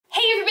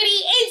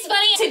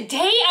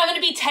today I'm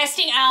going to be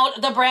testing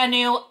out the brand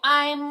new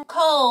I'm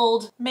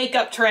Cold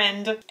makeup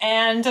trend.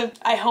 And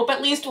I hope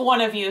at least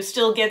one of you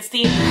still gets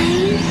the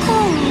I'm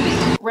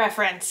Cold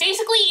reference.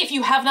 Basically, if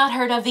you have not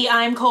heard of the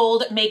I'm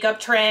Cold makeup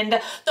trend,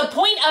 the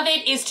point of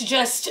it is to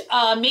just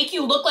make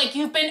you look like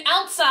you've been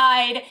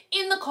outside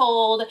in the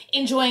cold,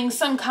 enjoying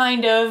some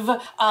kind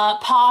of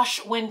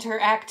posh winter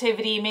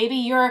activity. Maybe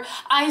you're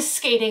ice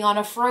skating on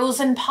a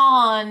frozen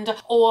pond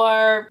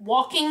or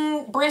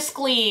walking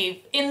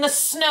briskly in the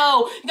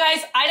snow. You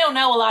guys, I don't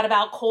know a lot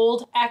about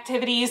cold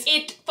activities.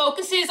 It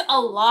focuses a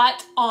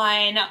lot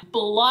on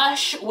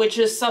blush, which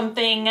is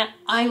something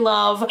I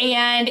love,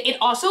 and it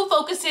also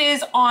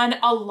focuses on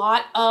a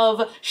lot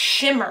of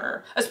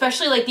shimmer,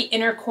 especially like the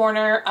inner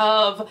corner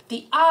of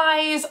the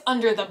eyes,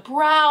 under the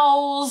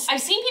brows.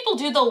 I've seen people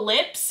do the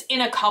lips in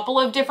a couple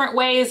of different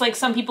ways. Like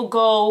some people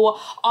go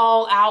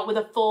all out with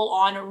a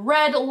full-on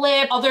red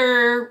lip.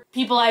 Other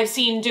people I've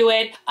seen do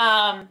it,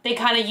 they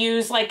kind of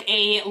use like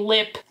a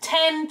lip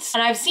tint.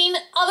 And I've seen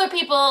other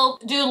people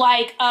do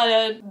like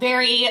a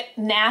very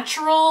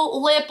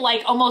natural lip,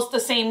 like almost the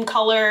same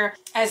color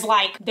as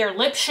like their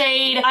lip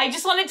shade. I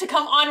just wanted to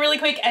come on really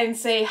quick and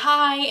say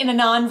hi in a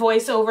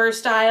non-voiceover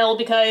style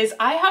because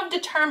I have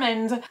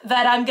determined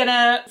that I'm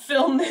gonna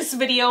film this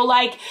video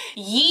like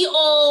ye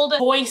old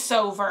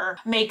voiceover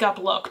makeup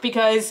look,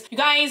 because you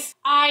guys,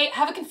 I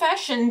have a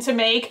confession to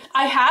make.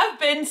 I have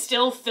been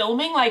still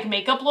filming like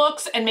makeup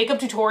looks and makeup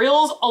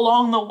tutorials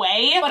along the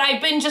way, but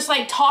I've been just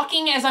like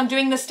talking as I'm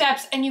doing the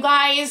steps, and you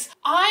guys,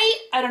 I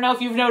don't know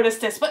if you've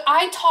noticed this, but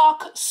I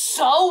talk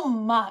so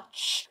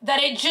much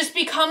that it just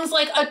becomes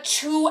like a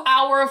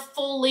 2-hour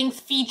full-length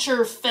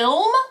feature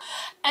film.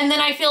 And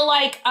then I feel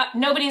like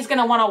nobody's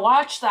gonna wanna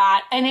watch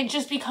that, and it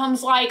just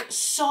becomes like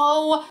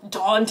so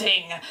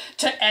daunting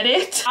to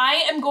edit.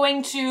 I am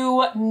going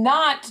to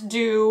not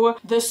do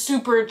the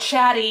super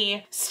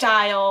chatty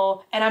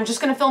style, and I'm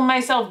just gonna film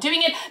myself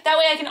doing it. That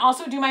way I can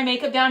also do my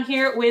makeup down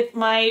here with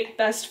my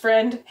best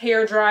friend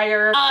hair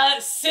dryer.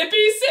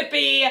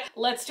 Sippy.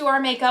 Let's do our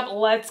makeup.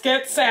 Let's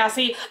get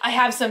sassy. I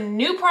have some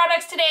new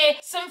products today,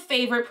 some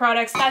favorite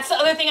products. That's the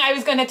other thing I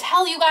was gonna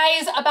tell you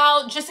guys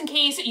about, just in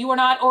case you are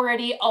not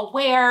already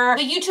aware.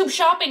 The YouTube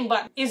shopping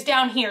button is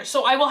down here.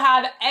 So I will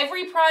have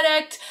every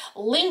product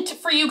linked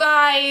for you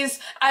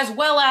guys, as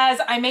well as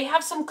I may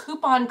have some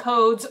coupon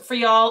codes for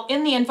y'all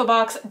in the info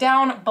box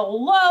down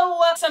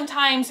below.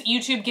 Sometimes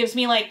YouTube gives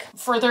me like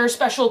further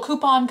special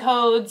coupon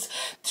codes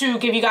to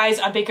give you guys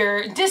a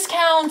bigger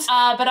discount,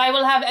 but I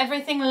will have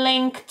everything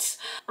linked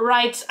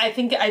right. I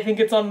think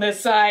it's on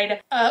this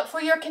side for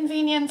your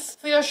convenience,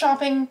 for your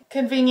shopping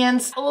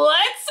convenience.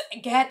 Let's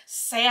get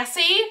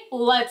sassy.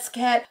 Let's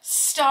get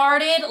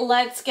started.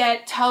 Let's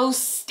get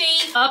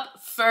toasty. Up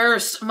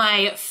first,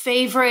 my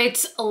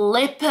favorite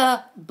lip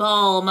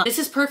balm. This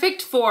is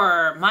perfect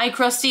for my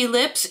crusty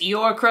lips,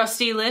 your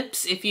crusty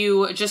lips, if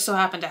you just so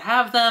happen to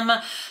have them.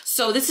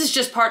 So this is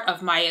just part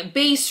of my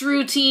base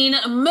routine.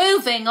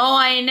 Moving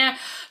on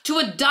to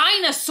a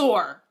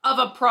dinosaur of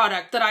a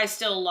product that I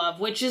still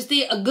love, which is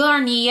the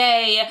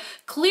Garnier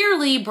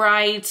Clearly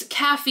Bright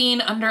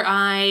Caffeine Under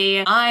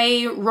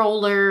Eye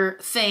Roller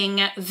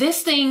thing.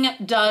 This thing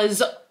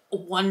does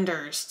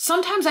wonders.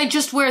 Sometimes I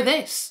just wear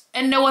this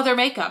and no other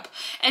makeup,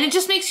 and it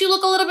just makes you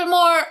look a little bit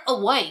more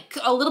awake,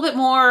 a little bit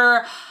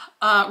more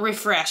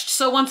refreshed.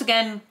 So once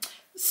again,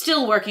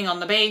 still working on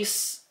the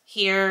base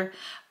here.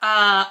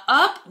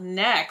 Up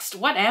next,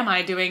 what am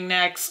I doing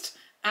next?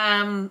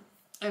 I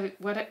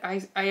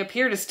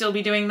appear to still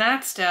be doing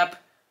that step.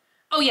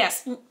 Oh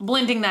yes,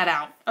 blending that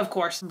out, of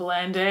course.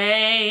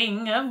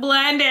 Blending,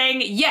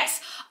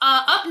 yes.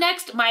 Up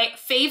next, my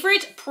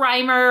favorite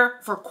primer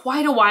for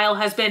quite a while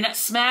has been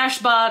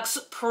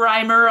Smashbox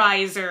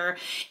Primerizer.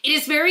 It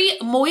is very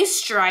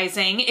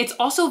moisturizing. It's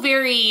also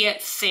very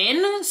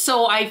thin,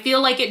 so I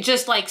feel like it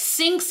just like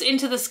sinks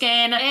into the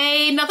skin.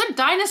 Another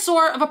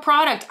dinosaur of a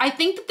product. I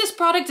think that this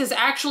product is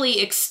actually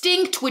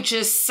extinct, which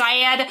is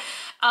sad.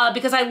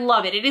 Because I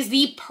love it. It is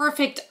the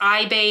perfect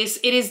eye base.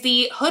 It is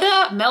the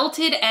Huda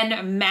Melted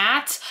and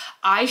Matte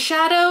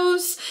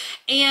eyeshadows.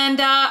 And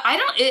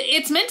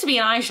it's meant to be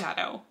an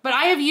eyeshadow, but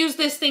I have used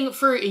this thing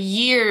for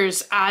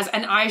years as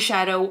an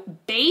eyeshadow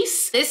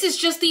base. This is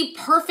just the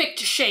perfect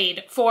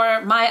shade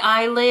for my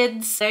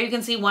eyelids. There you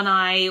can see one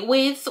eye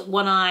with,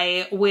 one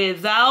eye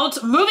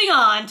without. Moving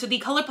on to the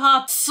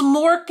ColourPop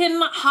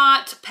Smorkin'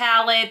 Hot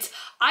palette.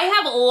 I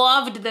have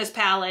loved this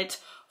palette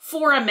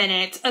for a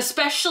minute,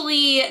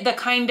 especially the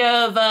kind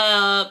of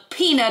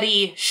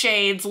peanutty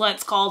shades,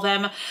 let's call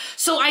them.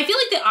 So I feel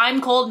like the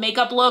I'm Cold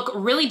makeup look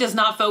really does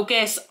not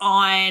focus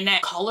on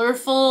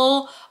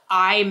colorful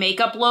eye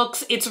makeup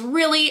looks. It's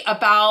really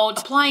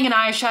about applying an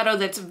eyeshadow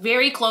that's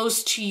very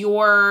close to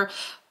your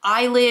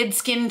eyelid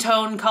skin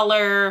tone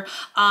color,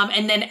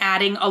 and then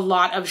adding a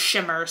lot of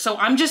shimmer. So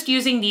I'm just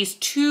using these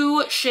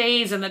 2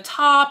 shades in the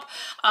top,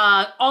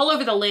 all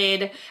over the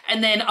lid,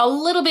 and then a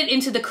little bit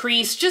into the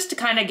crease just to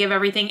kind of give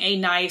everything a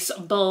nice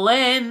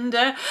blend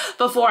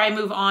before I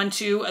move on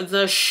to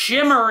the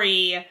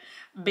shimmery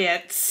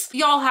bits.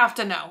 Y'all have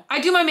to know, I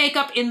do my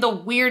makeup in the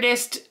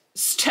weirdest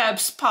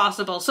steps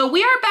possible. So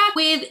we are back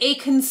with a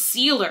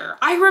concealer.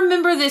 I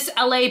remember this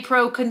LA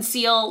Pro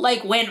Conceal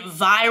like went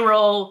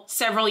viral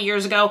several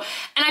years ago,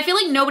 and I feel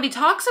like nobody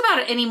talks about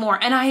it anymore.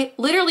 And I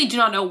literally do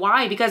not know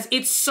why, because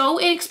it's so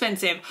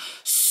inexpensive,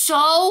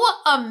 so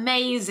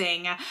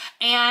amazing.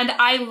 And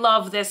I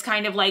love this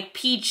kind of like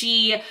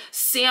peachy,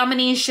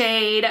 salmony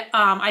shade.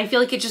 I feel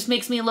like it just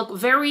makes me look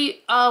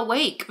very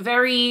awake,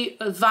 very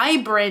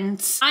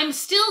vibrant. I'm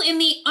still in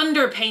the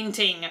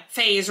underpainting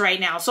phase right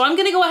now. So I'm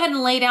gonna go ahead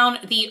and lay down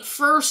the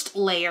first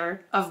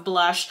layer of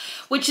blush,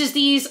 which is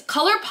these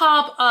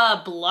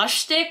ColourPop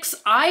blush sticks.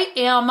 I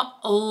am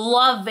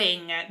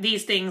loving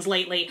these things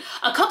lately.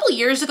 A couple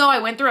years ago, I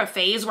went through a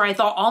phase where I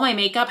thought all my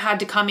makeup had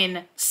to come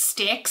in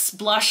sticks,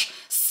 blush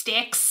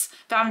sticks,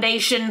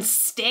 foundation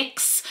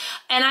sticks,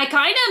 and I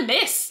kind of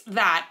miss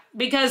that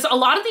because a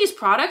lot of these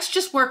products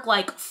just work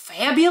like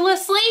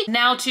fabulously.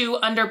 Now to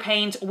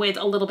underpaint with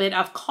a little bit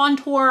of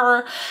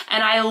contour,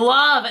 and I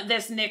love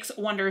this NYX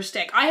Wonder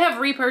Stick. I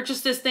have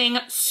repurchased this thing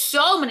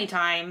so many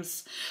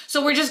times.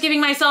 So we're just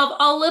giving myself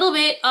a little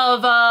bit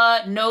of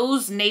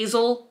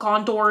nasal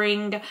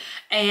contouring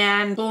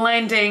and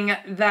blending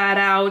that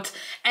out.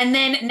 And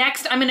then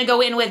next I'm gonna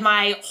go in with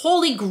my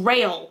Holy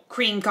Grail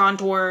cream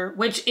contour,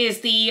 which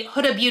is the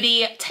Huda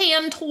Beauty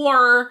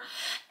Tantour.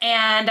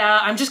 And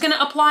I'm just gonna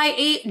apply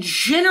a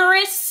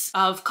generous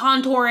of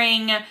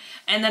contouring.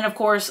 And then of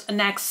course, the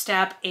next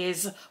step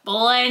is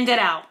blend it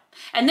out.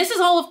 And this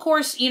is all, of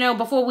course, you know,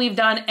 before we've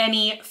done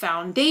any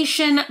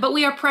foundation, but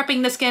we are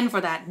prepping the skin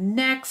for that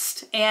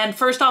next. And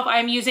first off,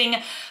 I'm using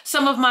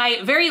some of my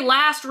very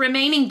last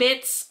remaining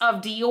bits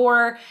of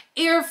Dior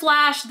Air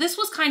Flash. This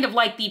was kind of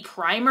like the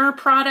primer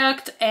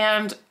product,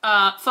 and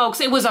folks,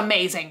 it was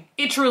amazing.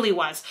 It truly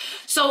was.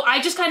 So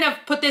I just kind of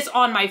put this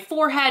on my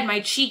forehead,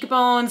 my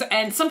cheekbones,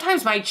 and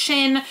sometimes my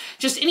chin,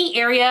 just any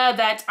area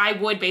that I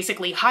would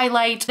basically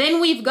highlight. Then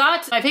we've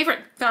got my favorite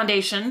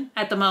foundation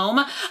at the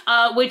moment,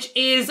 which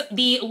is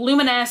the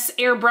Luminous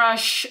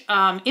Airbrush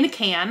in a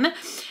can.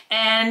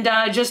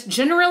 And just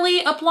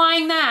generally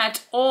applying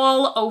that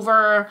all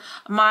over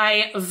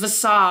my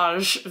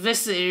visage.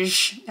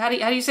 How do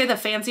you say the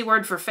fancy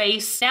word for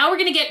face? Now we're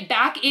gonna get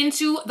back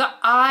into the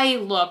eye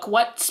look.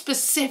 What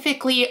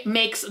specifically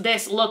makes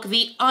this look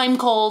the I'm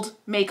cold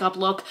makeup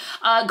look?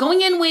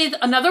 Going in with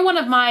another one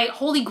of my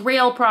Holy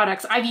Grail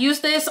products. I've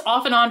used this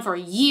off and on for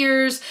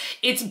years.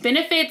 It's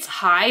Benefit's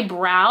High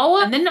Brow.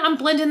 And then I'm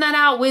blending that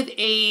out with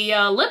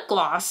a lip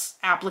gloss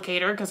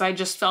applicator because I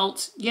just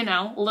felt, you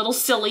know, a little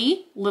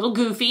silly, little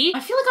goofy.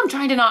 I feel like I'm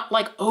trying to not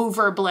like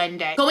over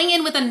blend it. Going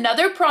in with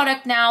another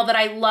product now that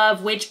I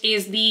love, which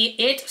is the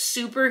It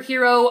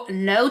Superhero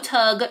No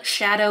Tug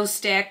Shadow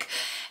Stick.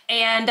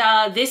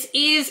 And this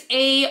is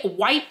a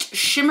white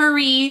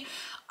shimmery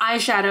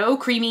eyeshadow,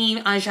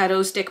 creamy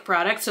eyeshadow stick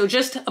product. So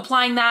just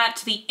applying that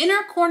to the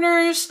inner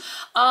corners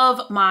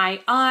of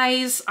my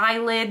eyes,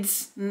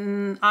 eyelids,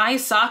 eye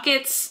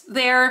sockets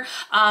there,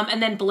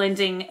 and then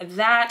blending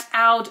that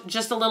out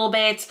just a little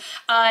bit.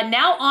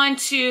 Now on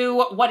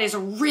to what is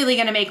really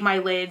gonna make my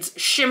lids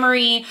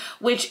shimmery,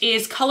 which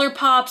is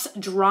ColourPop's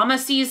Drama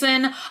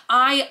Season.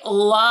 I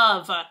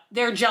love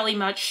their Jelly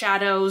Much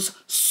shadows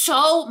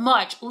so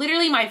much.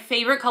 Literally my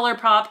favorite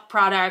ColourPop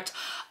product.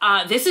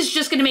 This is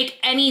just gonna make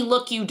any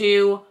look you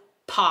do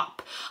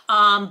pop.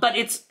 But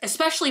it's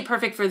especially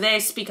perfect for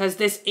this because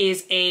this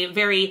is a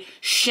very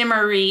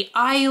shimmery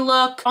eye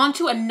look. On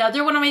to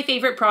another one of my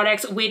favorite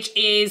products, which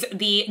is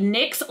the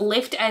NYX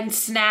Lift and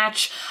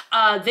Snatch.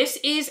 This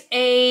is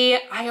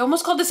I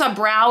almost call this a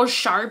brow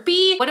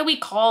Sharpie. What do we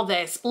call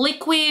this?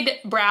 Liquid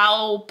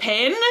brow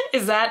pen?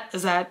 Is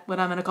that what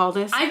I'm gonna call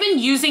this? I've been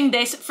using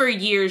this for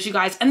years, you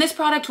guys, and this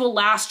product will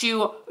last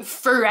you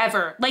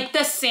forever. Like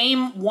the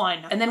same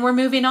one. And then we're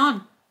moving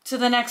on to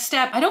the next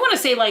step. I don't want to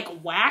say like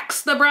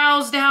wax the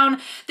brows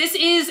down. This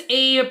is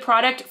a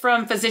product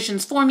from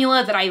Physicians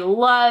Formula that I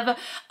love.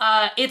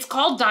 It's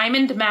called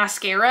Diamond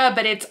Mascara,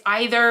 but it's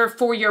either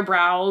for your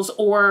brows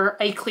or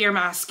a clear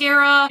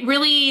mascara. It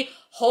really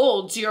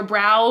holds your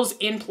brows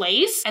in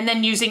place, and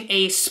then using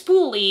a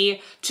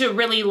spoolie to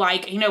really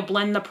like, you know,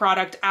 blend the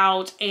product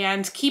out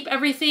and keep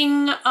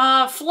everything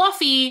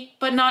fluffy,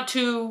 but not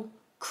too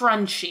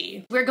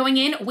crunchy. We're going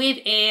in with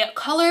a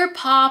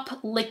ColourPop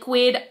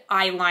liquid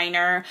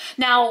eyeliner.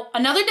 Now,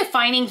 another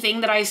defining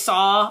thing that I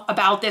saw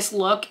about this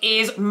look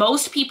is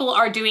most people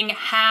are doing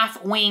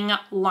half wing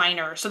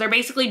liner. So they're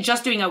basically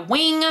just doing a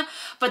wing,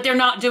 but they're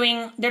not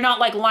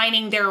like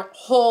lining their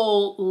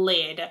whole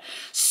lid.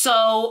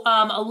 So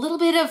a little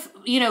bit of,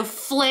 you know,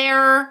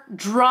 flare,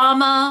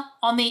 drama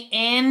on the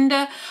end,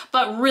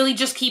 but really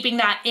just keeping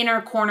that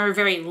inner corner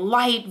very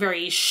light,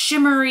 very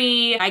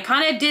shimmery. I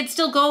kind of did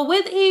still go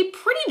with a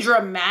pretty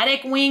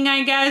dramatic wing,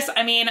 I guess.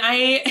 I mean,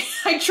 I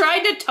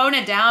tried to tone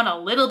it down a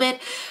little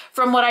bit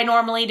from what I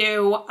normally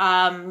do,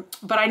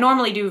 but I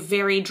normally do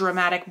very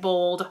dramatic,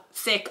 bold,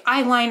 thick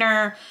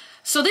eyeliner.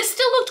 So this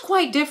still looked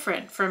quite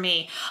different for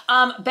me.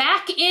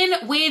 Back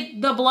in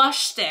with the blush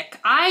stick.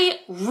 I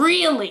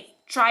really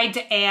tried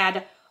to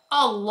add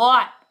a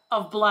lot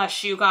of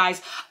blush, you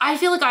guys. I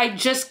feel like I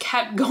just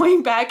kept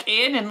going back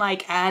in and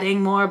like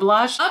adding more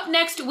blush. Up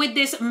next with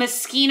this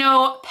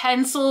Moschino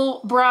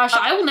pencil brush.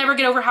 I will never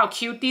get over how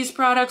cute these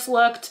products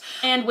looked.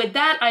 And with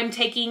that, I'm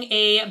taking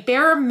a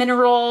Bare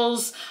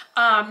Minerals.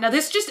 Now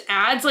this just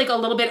adds like a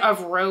little bit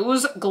of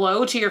rose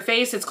glow to your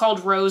face. It's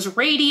called Rose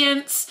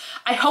Radiance.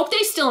 I hope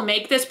they still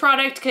make this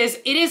product because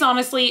it is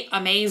honestly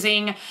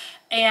amazing.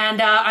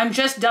 And I'm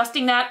just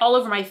dusting that all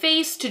over my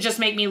face to just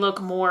make me look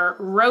more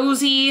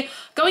rosy.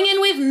 Going in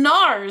with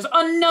NARS,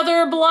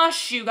 another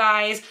blush, you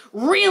guys.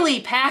 Really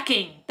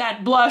packing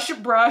that blush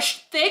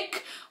brush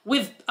thick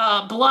with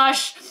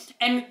blush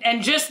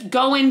and just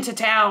going to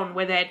town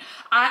with it.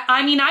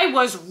 I mean, I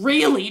was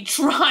really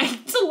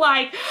trying to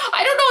like,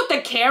 I don't know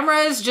if the camera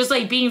is just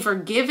like being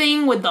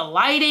forgiving with the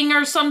lighting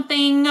or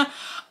something.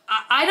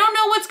 I don't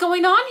know what's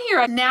going on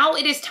here. Now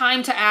it is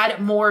time to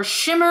add more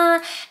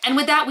shimmer. And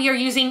with that, we are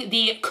using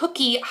the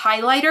Cookie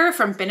Highlighter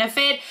from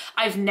Benefit.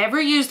 I've never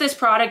used this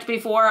product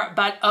before,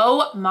 but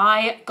oh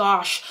my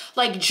gosh,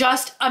 like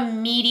just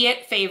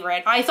immediate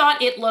favorite. I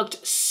thought it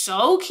looked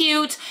so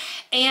cute.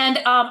 And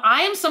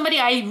I am somebody,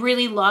 I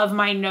really love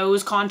my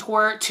nose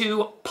contour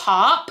to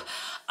pop.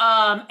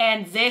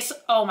 And this,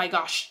 oh my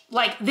gosh,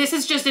 like this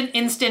is just an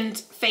instant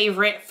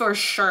favorite for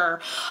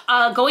sure.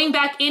 Going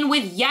back in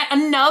with yet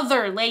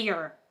another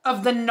layer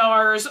of the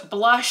NARS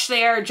blush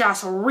there,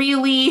 just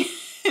really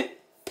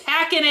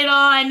packing it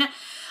on.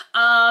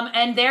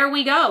 And there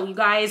we go, you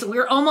guys,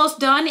 we're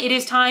almost done. It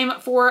is time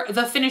for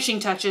the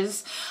finishing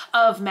touches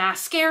of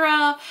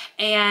mascara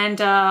and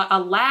a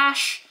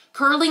lash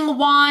curling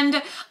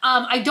wand.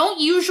 I don't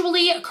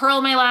usually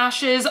curl my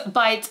lashes,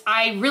 but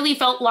I really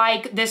felt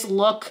like this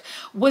look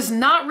was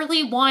not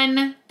really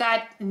one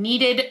that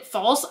needed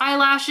false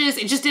eyelashes.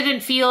 It just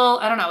didn't feel,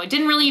 I don't know, it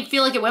didn't really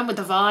feel like it went with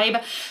the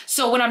vibe.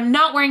 So when I'm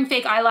not wearing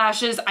fake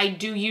eyelashes, I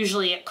do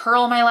usually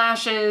curl my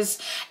lashes.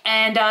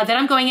 And then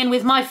I'm going in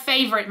with my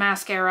favorite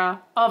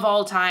mascara of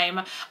all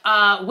time,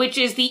 which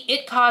is the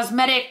IT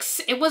Cosmetics.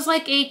 It was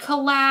like a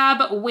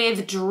collab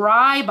with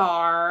Dry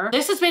Bar.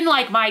 This has been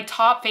like my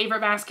top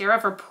favorite mascara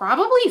for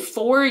probably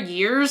 4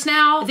 years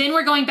now. Then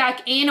we're going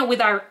back in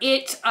with our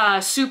IT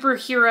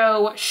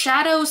Superhero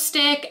Shadow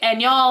Stick.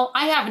 And y'all,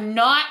 I have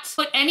not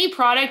put any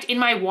product in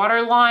my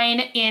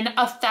waterline in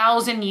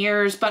 1,000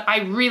 years, but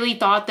I really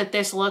thought that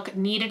this look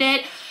needed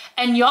it.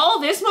 And y'all,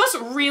 this must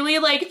really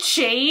like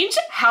change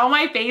how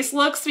my face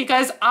looks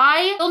because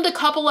I filmed a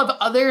couple of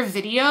other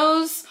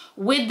videos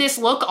with this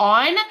look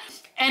on.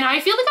 And I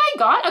feel like I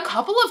got a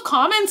couple of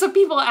comments of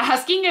people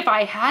asking if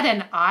I had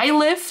an eye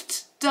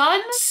lift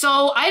done.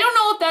 So I don't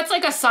know if that's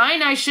like a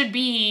sign I should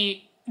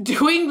be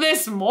doing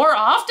this more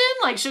often.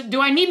 Like,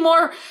 do I need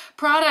more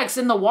products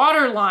in the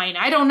waterline?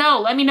 I don't know.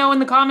 Let me know in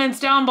the comments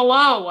down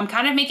below. I'm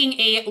kind of making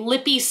a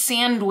lippy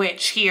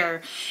sandwich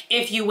here,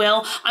 if you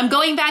will. I'm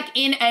going back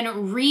in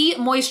and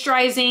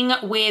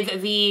re-moisturizing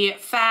with the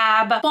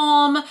Fab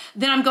Balm.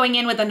 Then I'm going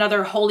in with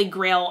another Holy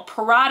Grail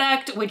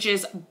product, which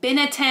is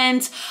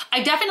Benetint.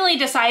 I definitely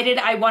decided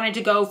I wanted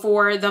to go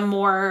for the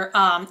more,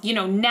 you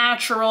know,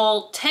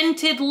 natural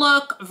tinted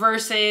look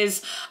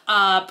versus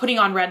putting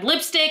on red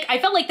lipstick. I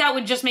felt like that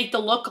would just make the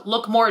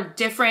look more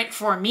different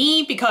for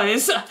me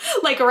because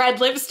like red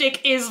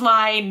lipstick is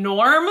my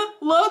norm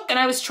look. And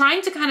I was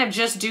trying to kind of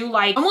just do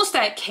like almost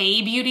that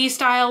K-beauty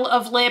style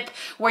of lip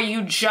where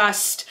you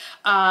just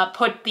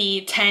put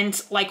the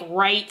tint like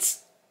right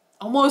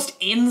almost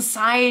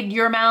inside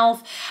your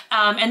mouth.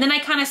 And then I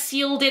kind of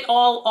sealed it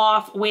all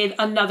off with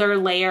another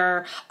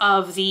layer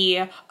of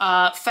the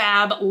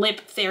Fab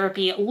Lip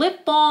Therapy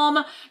Lip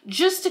Balm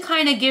just to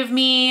kind of give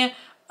me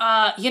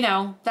you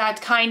know,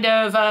 that kind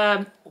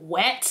of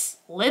wet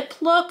lip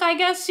look, I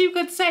guess you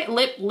could say.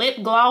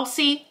 Lip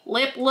glossy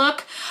lip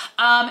look.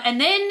 And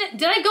then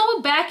did I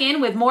go back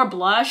in with more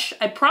blush?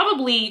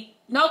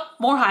 Nope,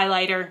 more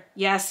highlighter,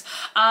 yes.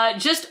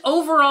 Just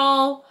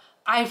overall,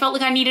 I felt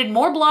like I needed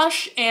more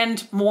blush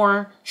and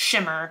more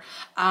shimmer.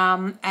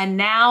 And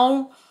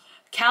now,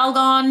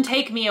 Calgon,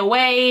 take me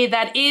away.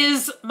 That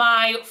is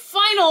my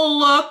final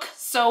look.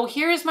 So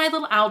here's my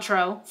little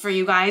outro for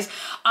you guys.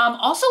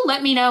 Also,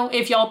 let me know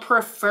if y'all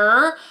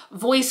prefer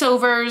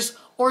voiceovers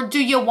or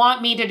do you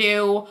want me to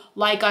do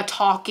like a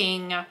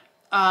talking,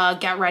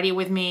 get ready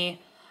with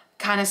me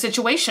kind of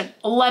situation.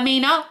 Let me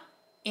know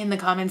in the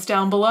comments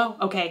down below.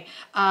 Okay,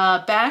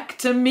 back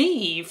to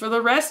me for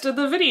the rest of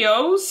the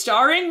video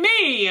starring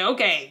me.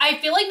 Okay. I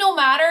feel like no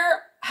matter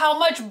how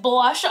much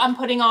blush I'm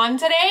putting on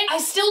today, I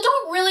still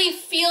don't really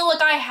feel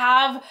like I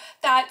have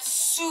that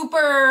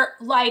super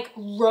like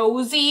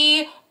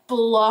rosy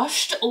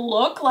blushed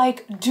look.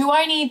 Like, do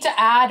I need to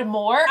add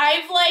more?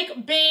 I've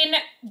like been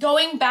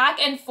going back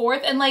and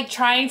forth and like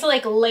trying to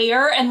like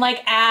layer and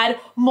like add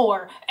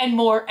more and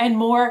more and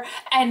more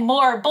and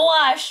more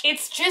blush.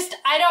 It's just,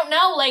 I don't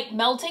know, like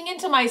melting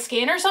into my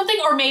skin or something.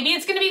 Or maybe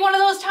it's gonna be one of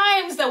those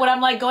times that when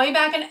I'm like going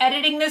back and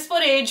editing this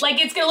footage,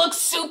 like it's gonna look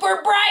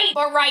super bright.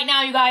 But right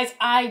now, you guys,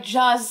 I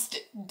just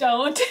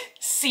don't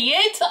see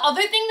it. The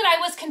other thing that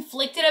I was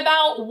conflicted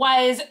about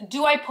was,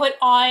 do I put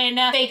on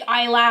fake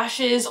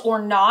eyelashes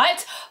or not?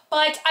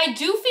 but I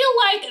do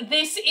feel like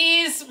this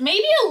is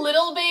maybe a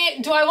little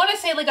bit, do I want to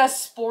say like a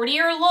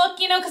sportier look,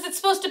 you know, because it's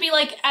supposed to be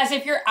like as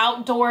if you're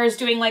outdoors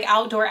doing like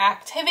outdoor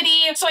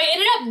activity. So I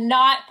ended up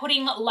not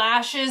putting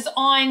lashes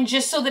on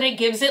just so that it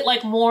gives it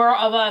like more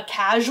of a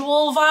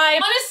casual vibe.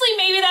 Honestly,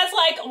 maybe that's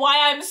like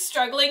why I'm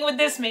struggling with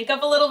this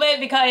makeup a little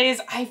bit,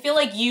 because I feel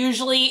like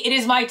usually it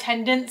is my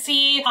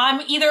tendency.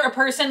 I'm either a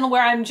person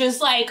where I'm just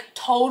like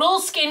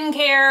total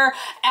skincare,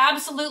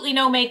 absolutely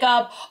no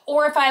makeup,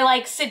 or if I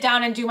like sit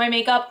down and do my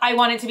makeup, I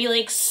want it to be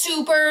like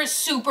super,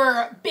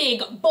 super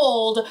big,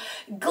 bold,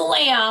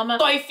 glam.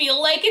 So I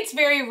feel like it's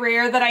very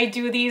rare that I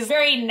do these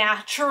very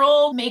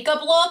natural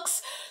makeup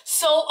looks.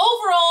 So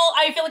overall,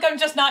 I feel like I'm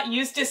just not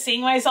used to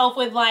seeing myself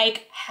with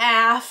like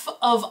half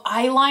of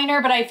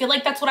eyeliner, but I feel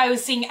like that's what I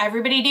was seeing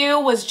everybody do,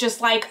 was just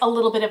like a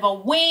little bit of a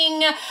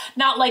wing,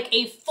 not like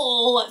a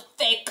full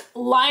thick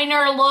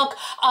liner look.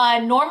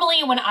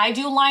 Normally when I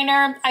do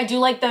liner, I do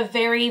like the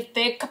very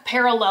thick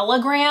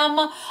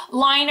parallelogram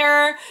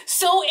liner.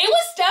 So it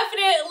was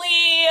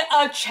definitely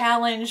a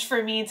challenge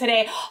for me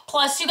today.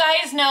 Plus, you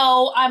guys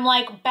know I'm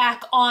like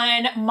back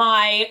on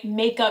my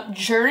makeup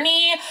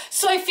journey.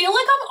 So I feel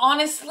like I'm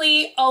honestly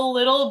a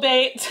little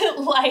bit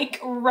like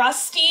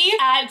rusty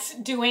at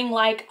doing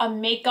like a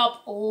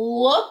makeup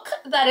look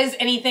that is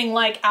anything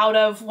like out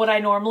of what I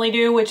normally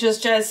do, which is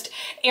just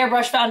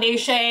airbrush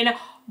foundation,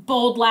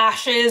 bold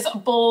lashes,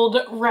 bold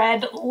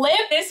red lip.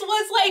 This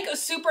was like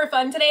super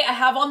fun today. I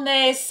have on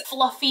this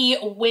fluffy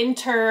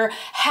winter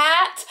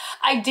hat.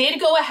 I did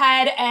go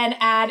ahead and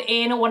add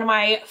in one of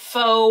my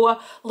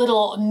faux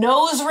little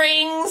nose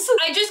rings.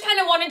 I just kind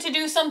of wanted to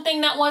do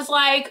something that was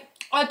like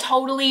a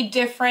totally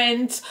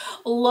different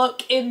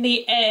look in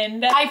the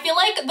end. I feel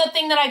like the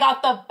thing that I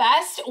got the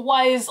best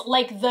was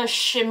like the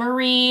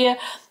shimmery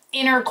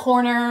inner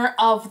corner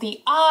of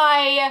the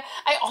eye.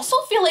 I also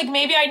feel like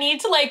maybe I need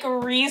to like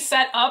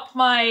reset up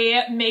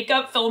my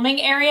makeup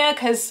filming area,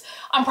 because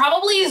I'm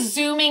probably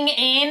zooming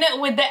in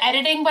with the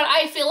editing, but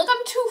I feel like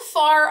I'm too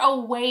far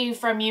away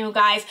from you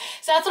guys.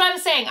 So that's what I'm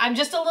saying. I'm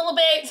just a little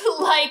bit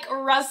like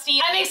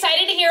rusty. I'm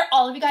excited to hear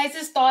all of you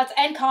guys' thoughts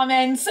and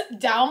comments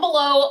down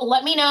below.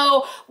 Let me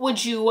know,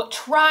 would you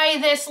try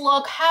this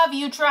look? Have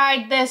you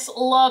tried this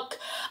look?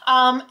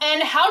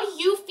 And how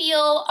do you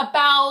feel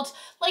about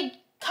like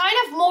kind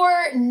of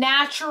more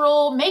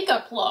natural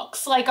makeup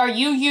looks? Like, are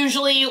you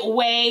usually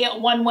way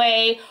one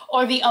way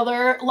or the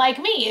other like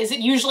me? Is it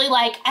usually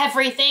like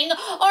everything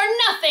or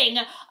nothing?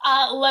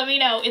 Let me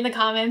know in the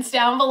comments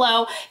down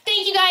below.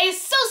 Thank you guys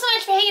so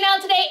much for hanging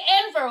out today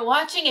and for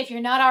watching. If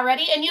you're not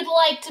already and you'd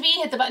like to be,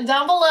 hit the button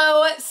down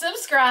below,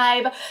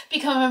 subscribe,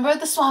 become a member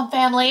of the Swamp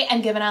family,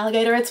 and give an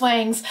alligator its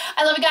wings.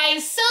 I love you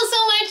guys so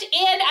much,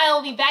 and I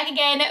will be back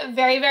again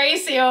very, very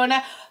soon.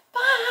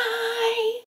 Bye!